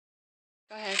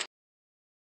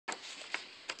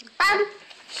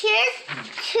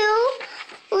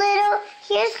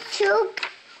Here's two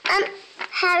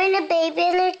having a baby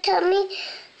in her tummy,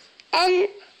 and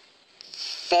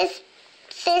this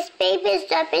baby is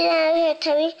dropping out of her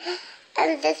tummy,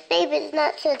 and this baby is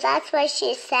not, so that's why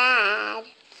she's sad.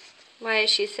 Why is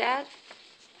she sad?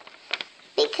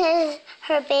 Because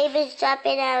her baby's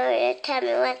dropping out of her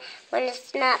tummy when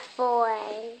it's not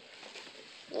born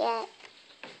yet.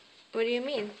 What do you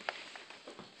mean?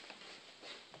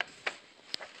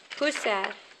 Who's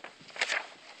sad?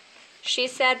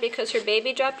 She's sad because her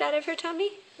baby dropped out of her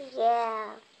tummy?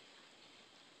 Yeah.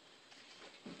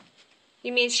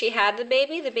 You mean she had the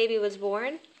baby? The baby was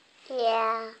born?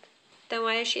 Yeah. Then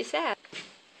why is she sad?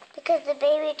 Because the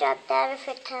baby dropped out of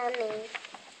her tummy.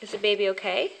 Is the baby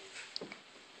okay?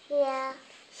 Yeah.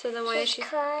 So then why is she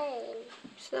crying?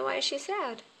 So then why is she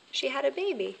sad? She had a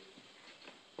baby.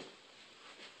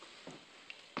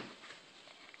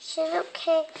 She's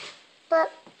okay,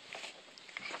 but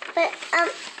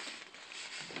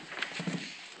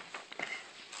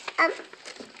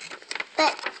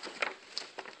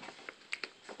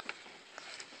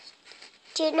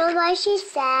do you know why she's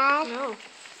sad? No.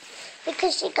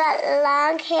 Because she got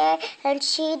long hair and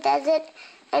she doesn't,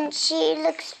 and she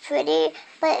looks pretty,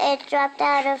 but it dropped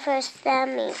out of her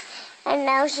stomach, and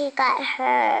now she got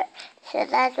hurt. So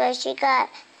that's why she got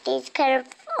these kind of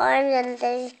arms and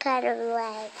these kind of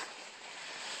legs.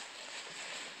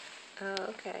 Oh,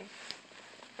 okay.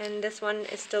 And this one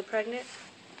is still pregnant?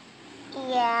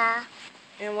 Yeah.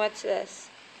 And what's this?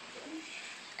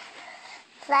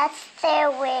 That's their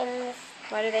wings.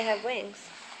 Why do they have wings?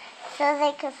 So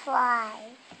they can fly.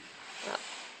 Well,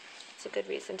 it's a good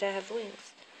reason to have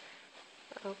wings.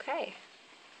 Okay.